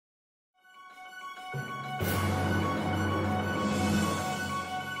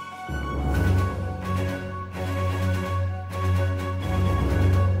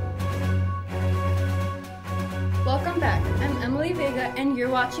Emily Vega, and you're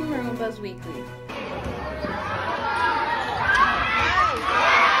watching Maroon Buzz Weekly.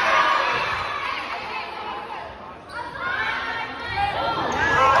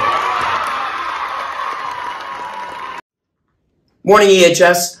 Morning,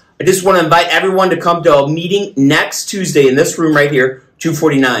 EHS. I just want to invite everyone to come to a meeting next Tuesday in this room right here,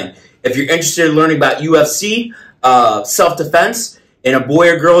 249. If you're interested in learning about UFC, self-defense, and a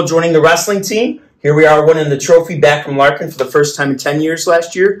boy or girl joining the wrestling team, here we are winning the trophy back from Larkin for the first time in 10 years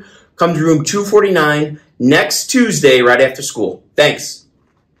last year. Come to room 249 next Tuesday right after school. Thanks.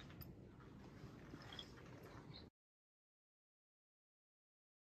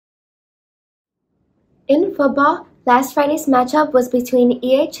 In football, last Friday's matchup was between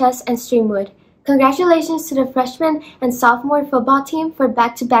EHS and Streamwood. Congratulations to the freshman and sophomore football team for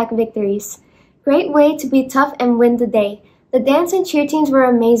back-to-back victories. Great way to be tough and win the day. The dance and cheer teams were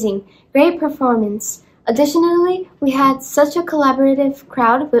amazing. Great performance. Additionally, we had such a collaborative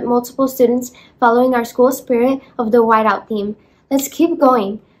crowd with multiple students following our school spirit of the whiteout theme. Let's keep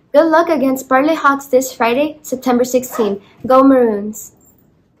going. Good luck against Bartlett Hawks this Friday, September 16. Go Maroons!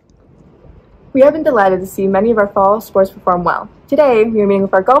 We have been delighted to see many of our fall sports perform well. Today, we are meeting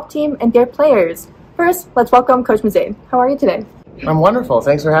with our golf team and their players. First, let's welcome Coach Mazade. How are you today? I'm wonderful.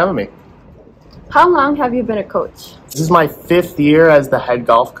 Thanks for having me. How long have you been a coach? This is my 5th year as the head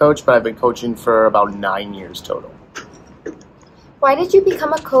golf coach, but I've been coaching for about 9 years total. Why did you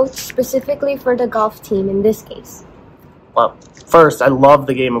become a coach specifically for the golf team in this case? Well, first, I love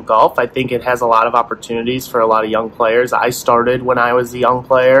the game of golf. I think it has a lot of opportunities for a lot of young players. I started when I was a young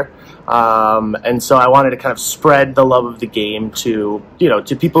player, and so I wanted to kind of spread the love of the game to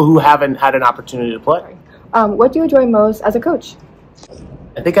people who haven't had an opportunity to play. What do you enjoy most as a coach?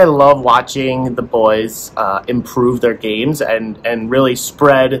 I think I love watching the boys improve their games and really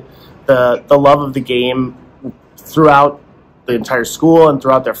spread the love of the game throughout the entire school and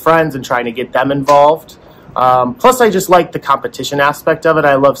throughout their friends and trying to get them involved. Plus, I just like the competition aspect of it.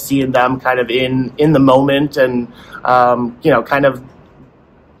 I love seeing them kind of in the moment and, kind of,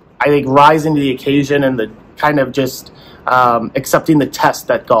 I think, rising to the occasion and the kind of just accepting the test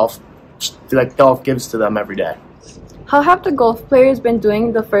that golf gives to them every day. How have the golf players been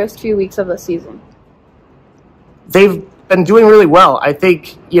doing the first few weeks of the season? They've been doing really well. I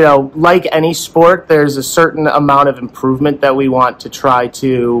think, like any sport, there's a certain amount of improvement that we want to try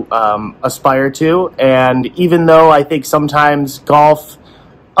to aspire to. And even though I think sometimes golf,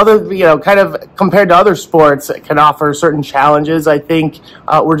 kind of compared to other sports, can offer certain challenges, I think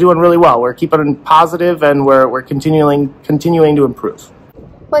we're doing really well. We're keeping positive and we're continuing to improve.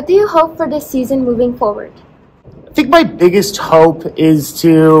 What do you hope for this season moving forward? I think my biggest hope is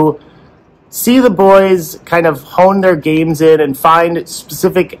to see the boys kind of hone their games in and find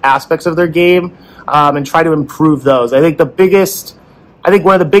specific aspects of their game and try to improve those. I think one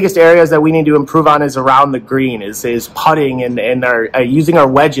of the biggest areas that we need to improve on is around the green, is putting and using our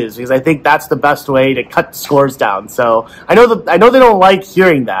wedges, because I think that's the best way to cut scores down. So I know they don't like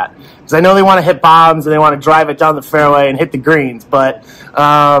hearing that, because I know they want to hit bombs and they want to drive it down the fairway and hit the greens, but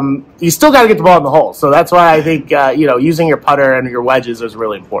you still got to get the ball in the hole. So that's why I think using your putter and your wedges is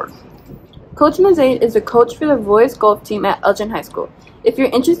really important. Coach Mazade is the coach for the boys golf team at Elgin High School. If you're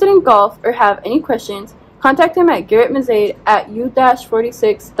interested in golf or have any questions, contact him at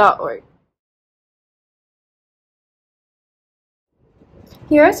garrettmazade@u-46.org.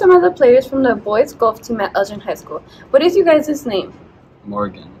 Here are some of the players from the boys golf team at Elgin High School. What is you guys' name?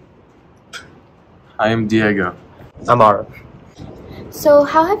 Morgan. I am Diego. I'm Maroon. So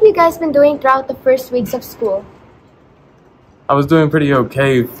how have you guys been doing throughout the first weeks of school? I was doing pretty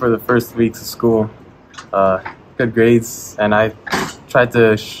okay for the first weeks of school. Good grades, and I tried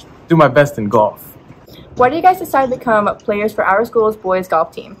to do my best in golf. Why did you guys decide to become players for our school's boys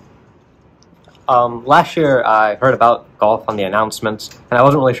golf team? Last year I heard about golf on the announcements, and I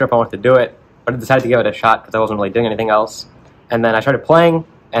wasn't really sure if I wanted to do it, but I decided to give it a shot because I wasn't really doing anything else. And then I started playing,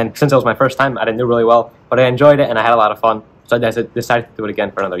 and since it was my first time, I didn't do really well, but I enjoyed it and I had a lot of fun, so I decided to do it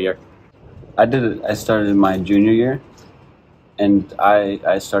again for another year. I started in my junior year, and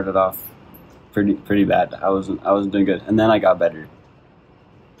I started off pretty bad. I wasn't doing good, and then I got better.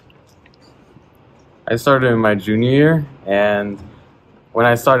 I started in my junior year, and when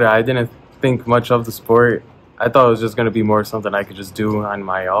I started, I didn't think much of the sport. I thought it was just going to be more something I could just do on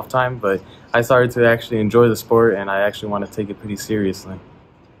my off time, but I started to actually enjoy the sport, and I actually want to take it pretty seriously.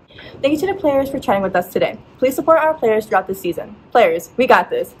 Thank you to the players for chatting with us today. Please support our players throughout this season. Players, we got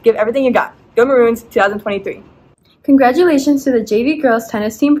this. Give everything you got. Go Maroons 2023. Congratulations to the JV girls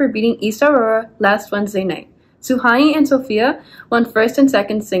tennis team for beating East Aurora last Wednesday night. Suhani and Sophia won first and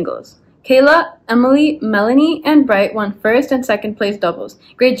second singles. Kayla, Emily, Melanie, and Bright won first and second place doubles.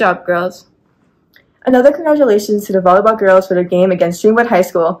 Great job, girls. Another congratulations to the volleyball girls for their game against Streamwood High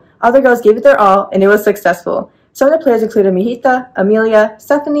School. All the girls gave it their all, and it was successful. Some of the players included Mijita, Amelia,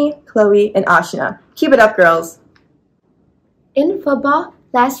 Stephanie, Chloe, and Ashina. Keep it up, girls. In football,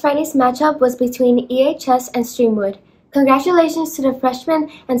 last Friday's matchup was between EHS and Streamwood. Congratulations to the freshman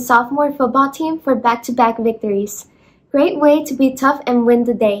and sophomore football team for back-to-back victories. Great way to be tough and win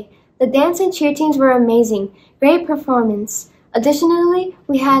the day. The dance and cheer teams were amazing. Great performance. Additionally,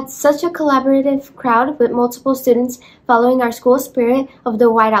 we had such a collaborative crowd with multiple students following our school spirit of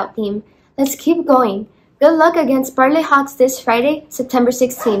the whiteout theme. Let's keep going. Good luck against Bartlett Hawks this Friday, September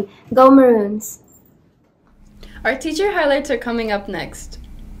 16. Go Maroons! Our teacher highlights are coming up next.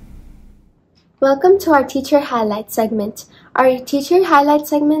 Welcome to our Teacher Highlight segment. Our Teacher Highlight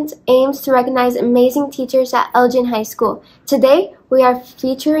segment aims to recognize amazing teachers at Elgin High School. Today, we are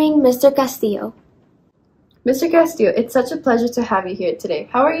featuring Mr. Castillo. Mr. Castillo, it's such a pleasure to have you here today.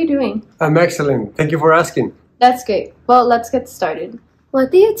 How are you doing? I'm excellent. Thank you for asking. That's great. Well, let's get started. What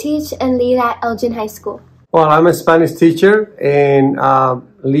do you teach and lead at Elgin High School? Well, I'm a Spanish teacher and I'm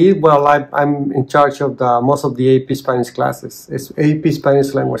in charge of most of the AP Spanish classes. It's AP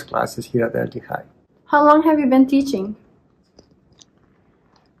Spanish language classes here at Elgin High. How long have you been teaching?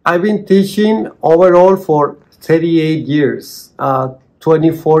 I've been teaching overall for 38 years,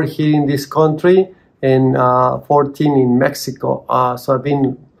 24 here in this country and 14 in Mexico. So I've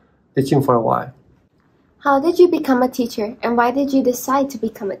been teaching for a while. How did you become a teacher, and why did you decide to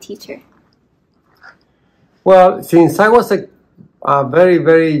become a teacher? Well, since I was a very,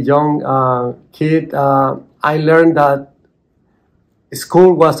 very young kid, I learned that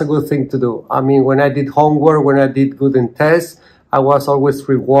school was a good thing to do. I mean, when I did homework, when I did good in tests, I was always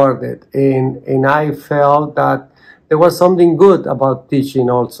rewarded. And I felt that there was something good about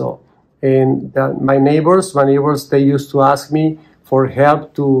teaching also. And my neighbors, they used to ask me for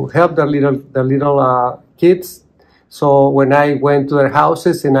help to help the little kids. So when I went to their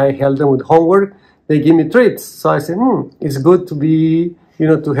houses and I helped them with homework, they give me treats. So I said, it's good to be,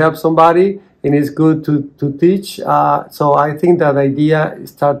 to help somebody, and it's good to teach. So I think that idea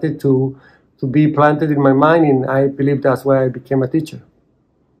started to be planted in my mind, and I believe that's why I became a teacher.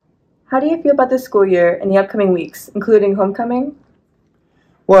 How do you feel about this school year and the upcoming weeks, including homecoming?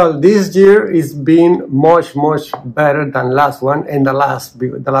 Well, this year is been much, much better than last one and the last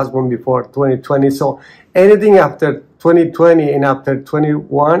one before 2020. So anything after 2020 and after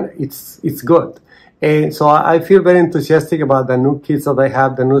 21, it's good. And so I feel very enthusiastic about the new kids that I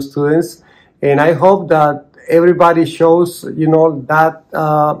have, the new students. And I hope that everybody shows, that,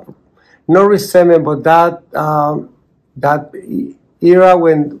 no resentment, but that era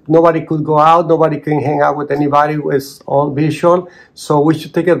when nobody could go out, nobody can hang out with anybody, it was all visual. So we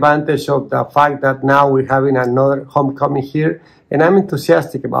should take advantage of the fact that now we're having another homecoming here, and I'm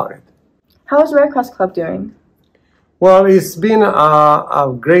enthusiastic about it. How is Red Cross Club doing? Well, it's been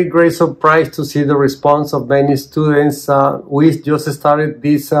a great surprise to see the response of many students. We just started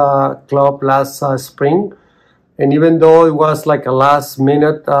this club last spring. And even though it was like a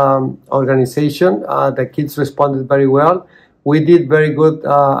last-minute organization, the kids responded very well. We did very good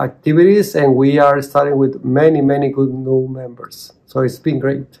activities, and we are starting with many good new members. So it's been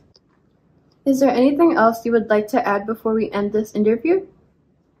great. Is there anything else you would like to add before we end this interview?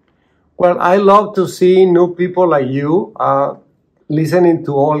 Well, I love to see new people like you listening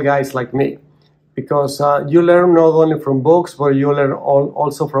to old guys like me, because you learn not only from books, but you learn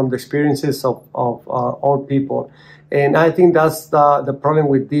also from the experiences of old people. And I think that's the problem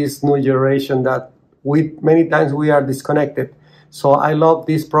with this new generation, that many times we are disconnected. So I love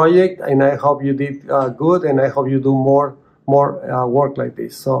this project, and I hope you did good, and I hope you do more work like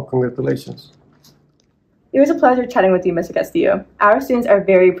this. So congratulations. It was a pleasure chatting with you, Mr. Castillo. Our students are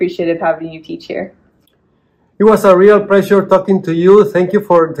very appreciative having you teach here. It was a real pleasure talking to you. Thank you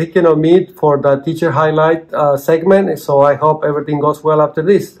for taking on me for the Teacher Highlight segment. So I hope everything goes well after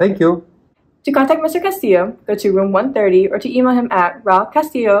this. Thank you. To contact Mr. Castillo, go to room 130 or to email him at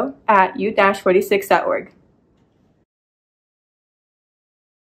ralcastillo@u-46.org.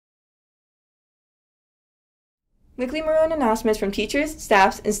 Weekly Maroon announcements from teachers,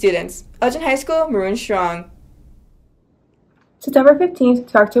 staffs, and students. Elgin High School, Maroon Strong. September 15th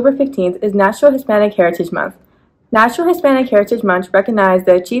to October 15th is National Hispanic Heritage Month. National Hispanic Heritage Month recognizes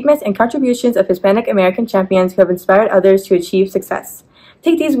the achievements and contributions of Hispanic American champions who have inspired others to achieve success.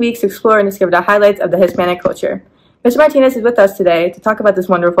 Take these weeks to explore and discover the highlights of the Hispanic culture. Mr. Martinez is with us today to talk about this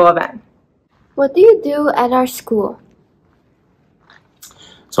wonderful event. What do you do at our school?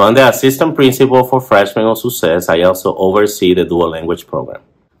 So I'm the assistant principal for Freshman of Success. I also oversee the dual language program.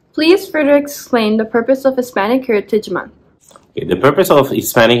 Please further explain the purpose of Hispanic Heritage Month. Okay, the purpose of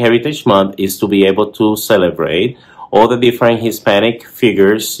Hispanic Heritage Month is to be able to celebrate all the different Hispanic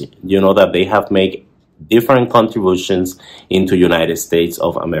figures, that they have made different contributions into United States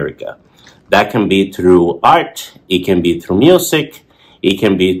of America. That can be through art, it can be through music, it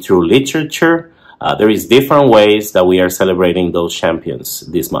can be through literature. There is different ways that we are celebrating those champions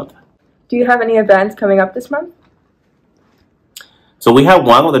this month. Do you have any events coming up this month? So we have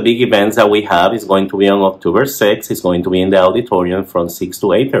one of the big events that we have is going to be on October 6th. It's going to be in the auditorium from 6 to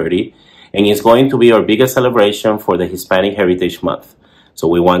 8:30. And it's going to be our biggest celebration for the Hispanic Heritage Month. So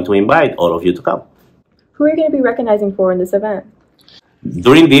we want to invite all of you to come. Who are you going to be recognizing for in this event?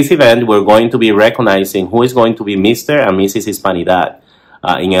 During this event, we're going to be recognizing who is going to be Mr. and Mrs. Hispanidad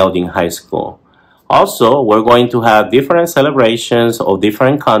in Elgin High School. Also, we're going to have different celebrations of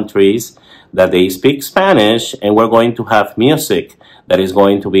different countries that they speak Spanish, and we're going to have music that is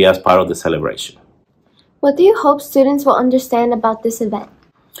going to be as part of the celebration. What do you hope students will understand about this event?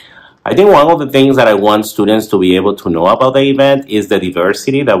 I think one of the things that I want students to be able to know about the event is the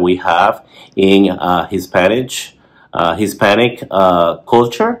diversity that we have in Hispanic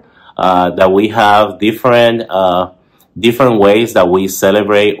culture, that we have different ways that we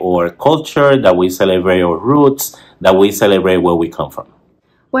celebrate our culture, that we celebrate our roots, that we celebrate where we come from.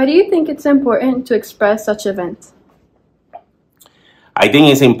 Why do you think it's important to express such events? I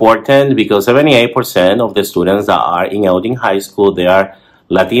think it's important because 78% of the students that are in Elgin High School, they are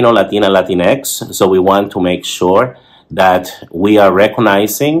Latino, Latina, Latinx. So we want to make sure that we are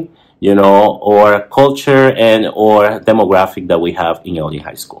recognizing, our culture and our demographic that we have in Elgin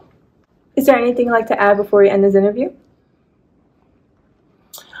High School. Is there anything you'd like to add before we end this interview?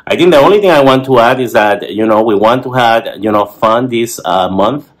 I think the only thing I want to add is that, we want to have, fun this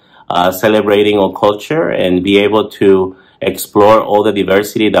month, celebrating our culture and be able to explore all the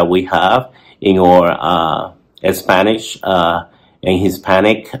diversity that we have in our Spanish and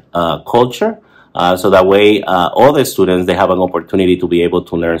Hispanic culture. So that way, all the students, they have an opportunity to be able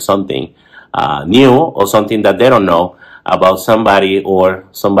to learn something new or something that they don't know about somebody or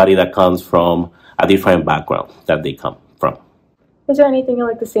somebody that comes from a different background that they come from. Is there anything you'd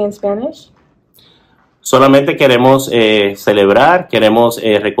like to say in Spanish? Solamente queremos celebrar, queremos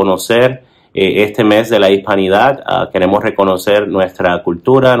reconocer este mes de la hispanidad, queremos reconocer nuestra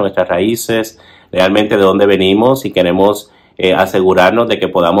cultura, nuestras raíces, realmente de dónde venimos, y queremos asegurarnos de que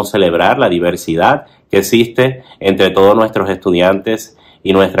podamos celebrar la diversidad que existe entre todos nuestros estudiantes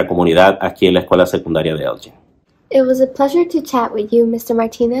y nuestra comunidad aquí en la Escuela Secundaria de Elgin. It was a pleasure to chat with you, Mr.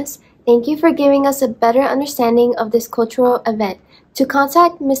 Martinez. Thank you for giving us a better understanding of this cultural event. To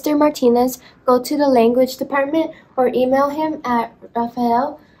contact Mr. Martinez, go to the language department or email him at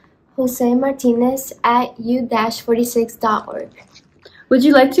rafaeljosemartinez@u-46.org. Would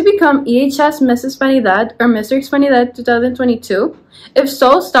you like to become EHS Miss Hispanidad or Mr. Hispanidad 2022? If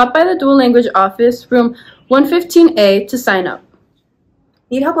so, stop by the Dual Language Office, room 115A, to sign up.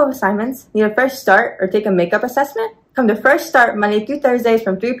 Need help with assignments? Need a fresh start or take a makeup assessment? Come to Fresh Start Monday through Thursdays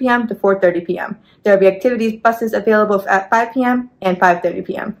from 3 p.m. to 4:30 p.m. There will be activities buses available at 5 p.m. and 5:30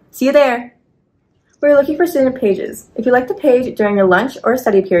 p.m. See you there! We're looking for student pages. If you like the page during your lunch or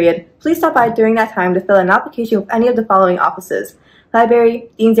study period, please stop by during that time to fill an application with any of the following offices: Library,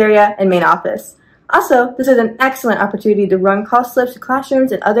 Dean's Area, and Main Office. Also, this is an excellent opportunity to run call slips to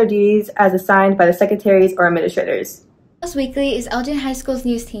classrooms and other duties as assigned by the secretaries or administrators. Buzz Weekly is Elgin High School's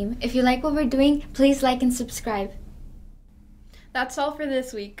news team. If you like what we're doing, please like and subscribe. That's all for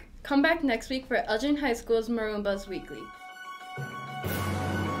this week. Come back next week for Elgin High School's Maroon Buzz Weekly.